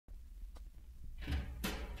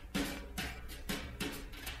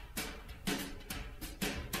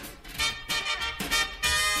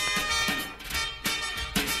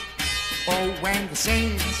for when the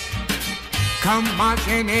saints come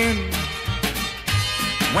marching in.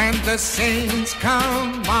 When the saints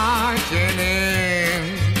come marching in.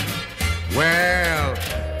 Well,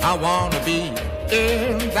 I wanna be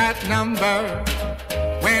in that number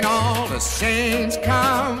when all the saints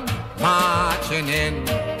come marching in.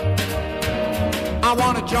 I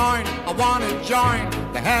wanna join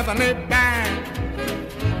the heavenly band.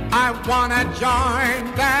 I wanna join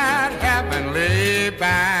that heavenly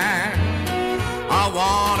band. I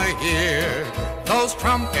wanna hear those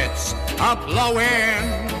trumpets a-blowing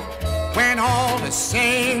when all the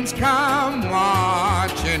saints come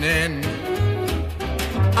marching in.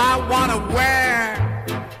 I wanna wear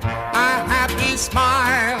a happy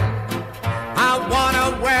smile. I wanna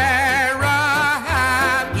wear a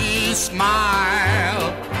happy smile.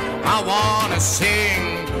 I wanna say